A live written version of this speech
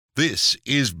This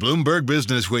is Bloomberg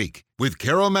Business Week with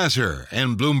Carol Massar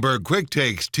and Bloomberg Quick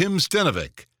Takes Tim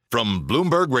Stenovic from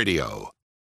Bloomberg Radio.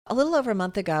 A little over a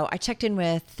month ago, I checked in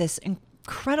with this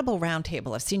incredible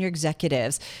roundtable of senior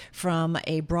executives from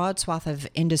a broad swath of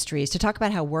industries to talk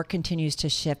about how work continues to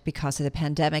shift because of the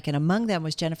pandemic. And among them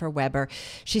was Jennifer Weber.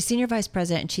 She's Senior Vice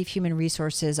President and Chief Human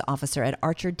Resources Officer at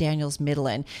Archer Daniels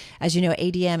Midland. As you know,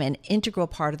 ADM, an integral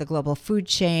part of the global food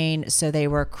chain, so they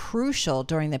were crucial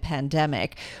during the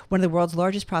pandemic. One of the world's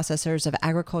largest processors of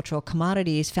agricultural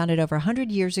commodities, founded over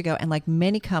 100 years ago, and like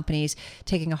many companies,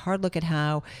 taking a hard look at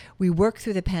how we work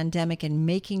through the pandemic and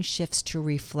making shifts to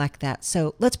reflect that.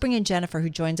 So let's bring in Jennifer, who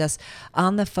joins us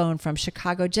on the phone from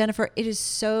Chicago. Jennifer, it is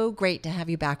so great to have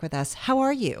you back with us. How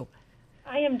are you?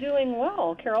 I am doing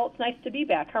well, Carol. It's nice to be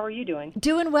back. How are you doing?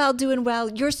 Doing well, doing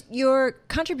well. Your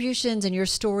contributions and your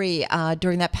story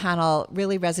during that panel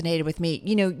really resonated with me.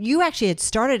 You know, you actually had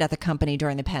started at the company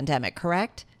during the pandemic,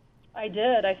 correct? I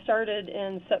did. I started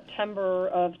in September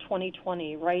of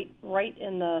 2020, right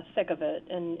in the thick of it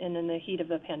and in the heat of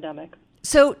the pandemic.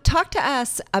 So talk to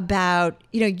us about,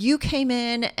 you came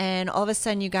in and all of a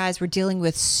sudden you guys were dealing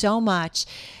with so much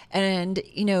and,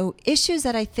 issues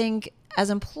that I think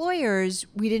as employers,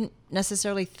 we didn't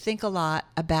necessarily think a lot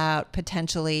about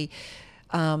potentially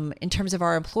in terms of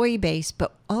our employee base,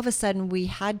 but all of a sudden we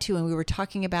had to, and we were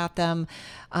talking about them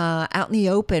out in the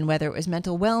open, whether it was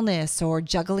mental wellness or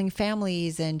juggling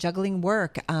families and juggling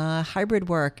work, hybrid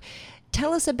work.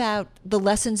 Tell us about the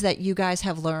lessons that you guys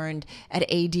have learned at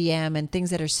ADM and things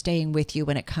that are staying with you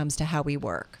when it comes to how we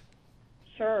work.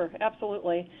 Sure,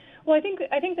 absolutely. Well, I think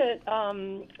that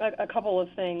a couple of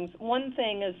things. One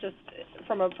thing is just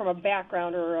from a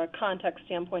background or a context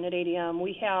standpoint at ADM,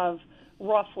 we have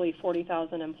roughly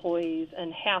 40,000 employees,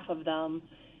 and half of them,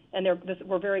 and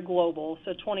we're very global,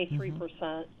 so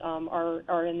 23%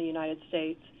 are in the United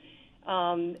States.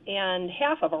 And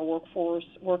half of our workforce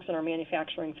works in our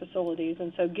manufacturing facilities.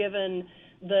 And so given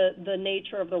the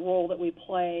nature of the role that we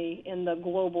play in the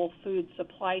global food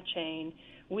supply chain,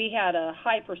 we had a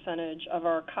high percentage of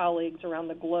our colleagues around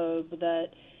the globe that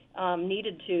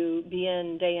needed to be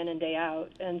in and day out.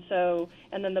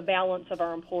 And then the balance of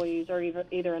our employees are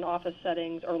either in office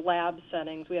settings or lab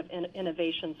settings. We have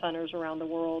innovation centers around the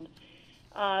world.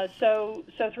 So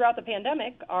throughout the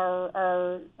pandemic,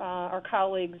 our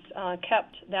colleagues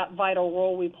kept that vital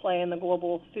role we play in the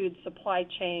global food supply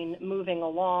chain moving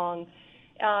along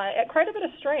at quite a bit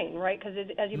of strain, right? Because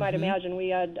as you might imagine, we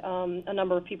had a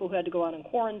number of people who had to go out in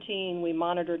quarantine. We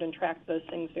monitored and tracked those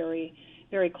things very,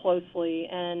 very closely,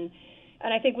 and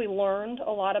I think we learned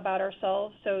a lot about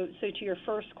ourselves. So to your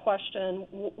first question,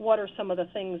 what are some of the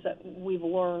things that we've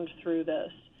learned through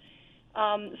this?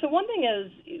 So one thing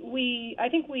is I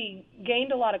think we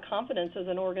gained a lot of confidence as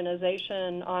an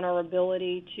organization on our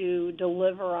ability to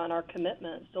deliver on our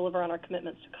commitments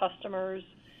to customers,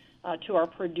 to our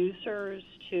producers,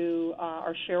 to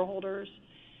our shareholders,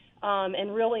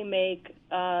 and really make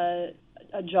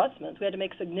adjustments. We had to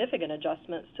make significant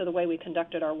adjustments to the way we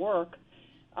conducted our work,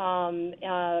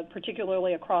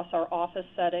 particularly across our office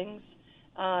settings,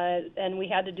 and we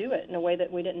had to do it in a way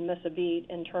that we didn't miss a beat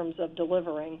in terms of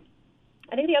delivering.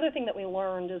 I think the other thing that we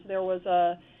learned is there was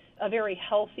a very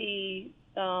healthy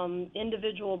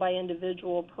individual by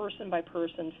individual, person by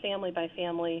person, family by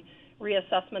family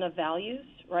reassessment of values,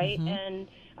 right? And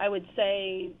I would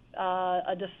say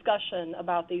a discussion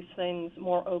about these things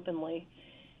more openly.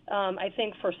 I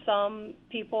think for some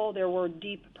people there were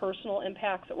deep personal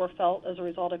impacts that were felt as a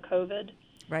result of COVID,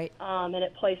 right? And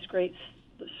it placed great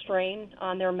strain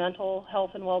on their mental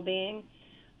health and well-being.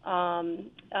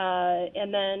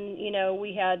 And then,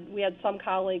 we had some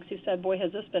colleagues who said, boy,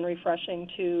 has this been refreshing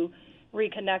to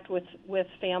reconnect with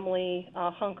family,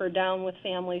 hunker down with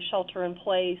family, shelter in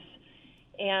place,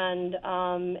 and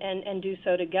do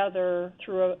so together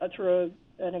through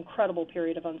an incredible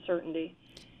period of uncertainty.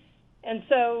 And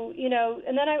so,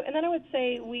 and then I would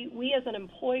say we as an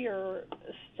employer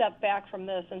stepped back from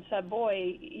this and said,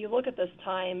 boy, you look at this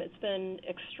time, it's been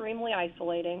extremely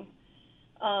isolating.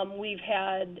 We've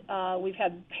had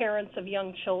parents of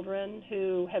young children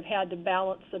who have had to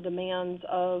balance the demands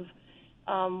of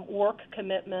work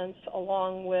commitments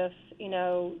along with,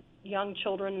 young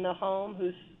children in the home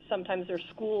whose sometimes their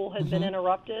school has been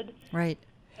interrupted. Right.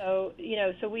 So,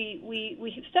 so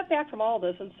we stepped back from all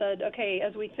this and said, okay,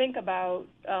 as we think about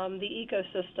the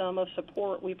ecosystem of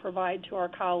support we provide to our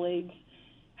colleagues,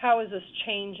 how is this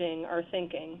changing our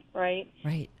thinking, right?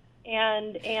 Right.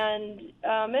 And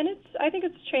I think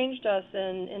it's changed us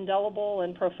in indelible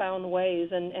and profound ways,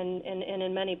 and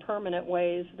in many permanent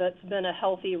ways. That's been a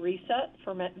healthy reset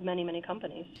for many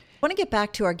companies. I want to get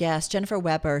back to our guest, Jennifer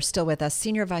Weber, still with us,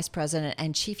 Senior Vice President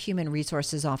and Chief Human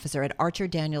Resources Officer at Archer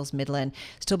Daniels Midland,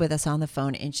 still with us on the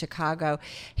phone in Chicago.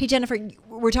 Hey, Jennifer,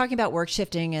 we're talking about work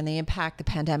shifting and the impact the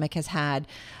pandemic has had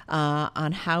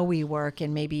on how we work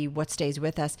and maybe what stays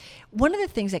with us. One of the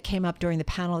things that came up during the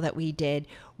panel that we did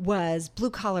was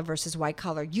blue collar versus white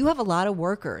collar. You have a lot of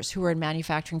workers who are in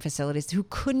manufacturing facilities who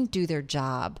couldn't do their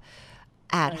job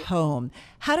at home.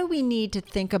 How do we need to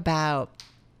think about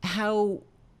how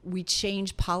we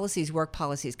change policies, work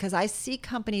policies? Because I see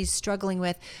companies struggling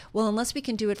with, well, unless we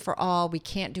can do it for all, we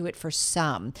can't do it for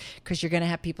some. Because you're going to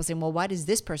have people saying, well, why does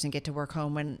this person get to work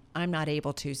home when I'm not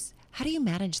able to? How do you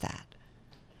manage that?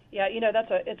 Yeah,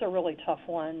 it's a really tough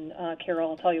one,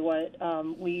 Carol. I'll tell you what,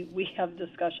 we have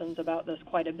discussions about this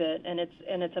quite a bit, and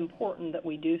it's important that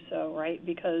we do so, right?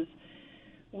 Because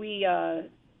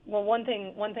one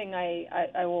thing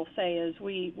I will say is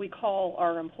we call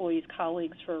our employees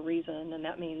colleagues for a reason, and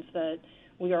that means that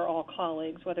we are all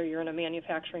colleagues. Whether you're in a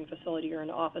manufacturing facility, you're in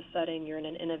an office setting, you're in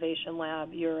an innovation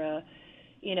lab, you're a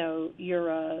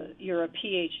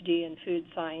PhD in food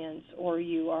science, or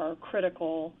you are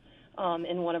critical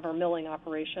in one of our milling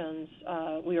operations.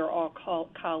 We are all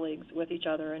colleagues with each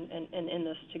other and in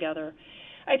this together.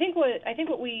 I think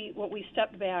what we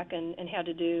stepped back and had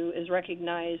to do is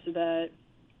recognize that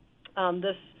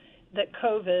that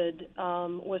COVID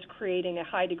was creating a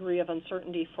high degree of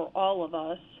uncertainty for all of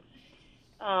us,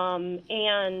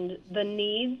 and the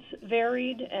needs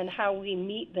varied, and how we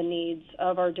meet the needs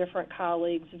of our different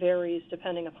colleagues varies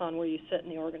depending upon where you sit in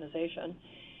the organization.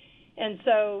 And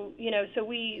so,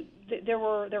 there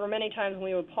were many times when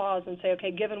we would pause and say,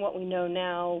 okay, given what we know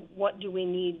now, what do we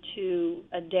need to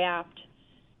adapt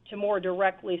to more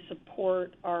directly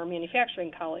support our manufacturing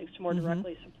colleagues, to more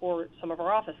directly support some of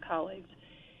our office colleagues?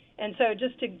 And so,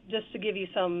 just to give you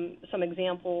some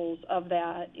examples of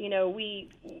that,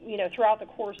 throughout the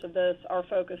course of this, our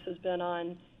focus has been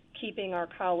on keeping our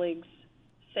colleagues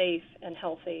safe and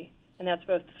healthy, and that's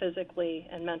both physically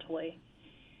and mentally.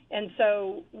 And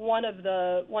so one of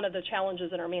the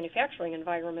challenges in our manufacturing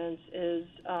environments is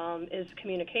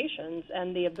communications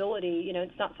and the ability.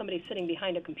 It's not somebody sitting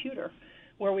behind a computer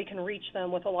where we can reach them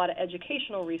with a lot of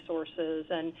educational resources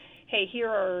and, hey, here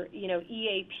are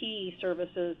EAP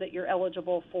services that you're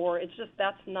eligible for. It's just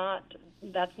that's not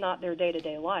their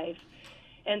day-to-day life.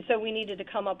 And so we needed to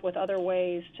come up with other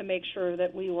ways to make sure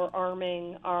that we were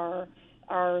arming our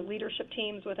leadership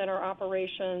teams within our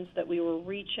operations, that we were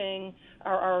reaching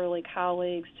our hourly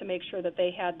colleagues to make sure that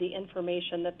they had the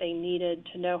information that they needed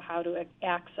to know how to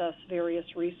access various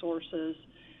resources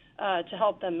to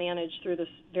help them manage through this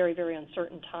very, very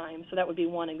uncertain time. So that would be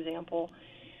one example.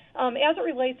 As it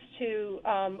relates to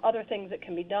other things that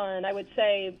can be done, I would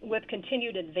say with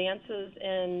continued advances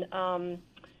in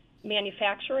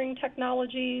manufacturing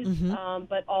technologies,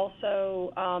 but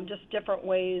also just different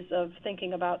ways of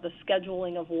thinking about the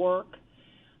scheduling of work,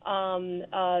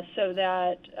 so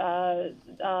that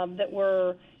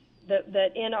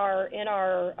that in our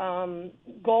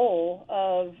goal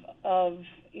of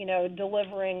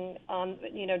delivering on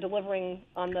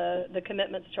the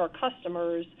commitments to our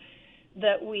customers,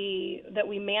 that we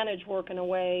manage work in a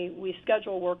way, we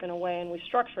schedule work in a way, and we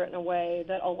structure it in a way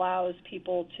that allows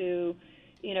people to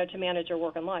manage their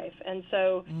work and life. And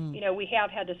so, we have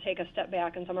had to take a step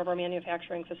back in some of our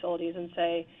manufacturing facilities and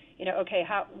say, okay,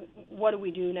 what do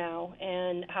we do now,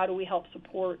 and how do we help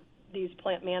support these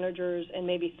plant managers and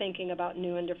maybe thinking about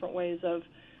new and different ways of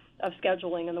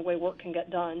scheduling and the way work can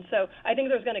get done. So I think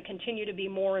there's going to continue to be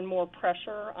more and more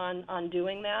pressure on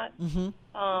doing that,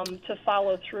 to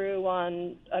follow through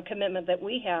on a commitment that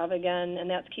we have, again, and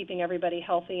that's keeping everybody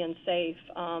healthy and safe,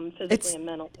 physically and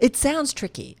mentally. It sounds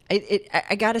tricky.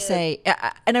 I got to say,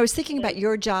 and I was thinking about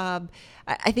your job.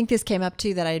 I think this came up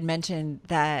too, that I had mentioned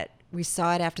that we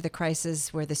saw it after the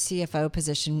crisis where the CFO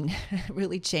position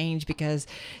really changed because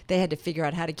they had to figure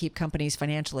out how to keep companies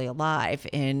financially alive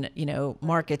in,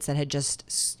 markets that had just,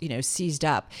 seized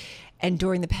up. And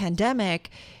during the pandemic,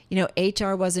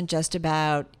 HR wasn't just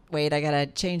about, wait, I got to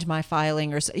change my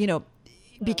filing, or,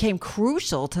 became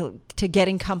crucial to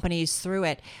getting companies through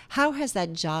it. How has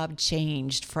that job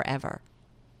changed forever?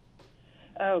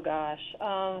 Oh, gosh.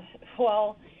 I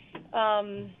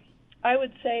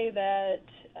would say that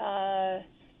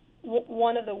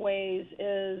one of the ways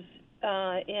is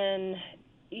in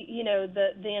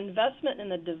the investment in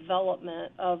the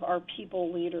development of our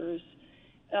people leaders.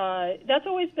 That's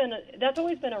always been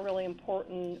a really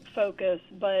important focus,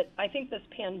 but I think this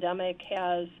pandemic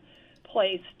has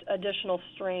placed additional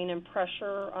strain and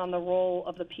pressure on the role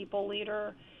of the people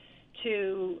leader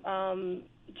to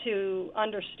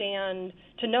understand,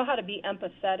 to know how to be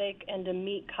empathetic and to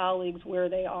meet colleagues where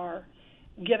they are,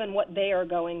 given what they are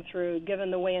going through,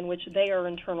 given the way in which they are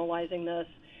internalizing this.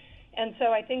 And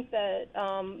so I think that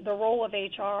the role of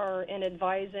HR in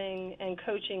advising and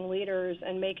coaching leaders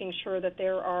and making sure that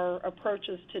there are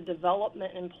approaches to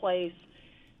development in place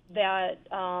that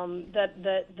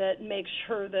make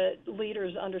sure that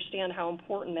leaders understand how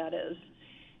important that is.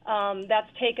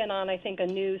 That's taken on, I think, a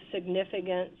new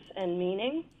significance and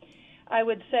meaning. I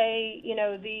would say,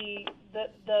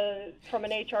 the from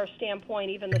an HR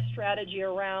standpoint, even the strategy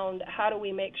around how do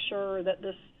we make sure that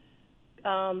this,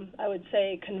 I would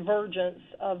say, convergence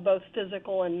of both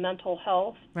physical and mental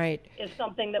health is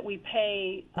something that we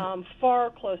pay far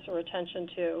closer attention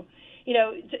to.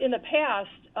 In the past,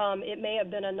 it may have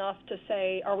been enough to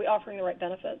say, are we offering the right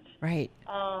benefits? Right.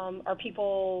 Are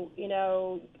people,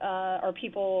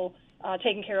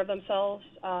 taking care of themselves?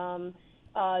 Are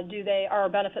our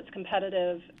benefits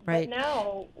competitive? Right. But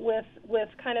now, with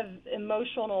kind of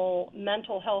emotional,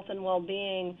 mental health and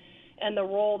well-being, and the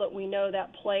role that we know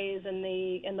that plays in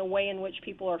the way in which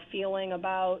people are feeling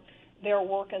about their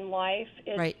work and life,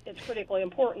 it's critically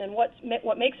important. And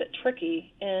what makes it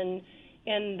tricky in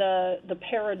the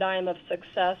paradigm of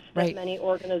success that many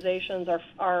organizations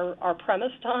are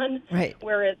premised on,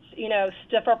 where it's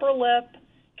stiff upper lip,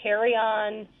 carry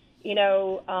on,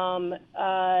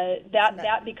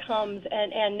 that becomes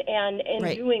and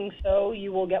in doing so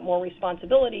you will get more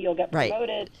responsibility, you'll get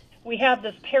promoted. We have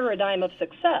this paradigm of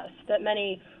success that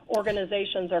many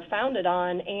organizations are founded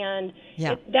on, and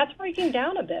that's breaking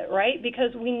down a bit, right?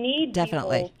 Because we need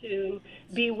people to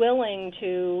be willing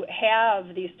to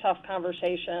have these tough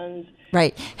conversations.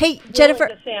 Right. Hey, Jennifer,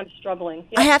 to say I'm struggling.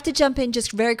 I have to jump in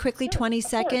just very quickly, 20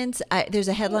 seconds. There's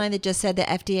a headline that just said the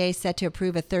FDA is set to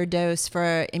approve a third dose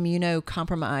for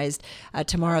immunocompromised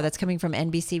tomorrow. That's coming from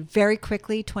NBC. Very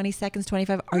quickly, 20 seconds,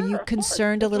 25. Are you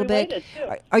concerned a little bit?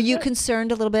 Are you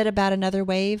concerned a little bit about another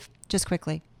wave? Just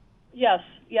quickly. Yes,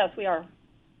 we are.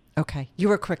 Okay, you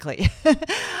were quickly.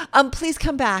 Please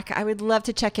come back. I would love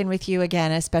to check in with you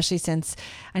again, especially since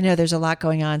I know there's a lot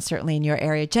going on, certainly in your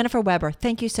area. Jennifer Weber,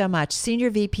 thank you so much. Senior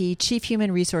VP, Chief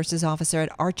Human Resources Officer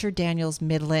at Archer Daniels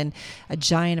Midland, a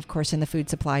giant, of course, in the food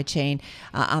supply chain,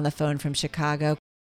 on the phone from Chicago.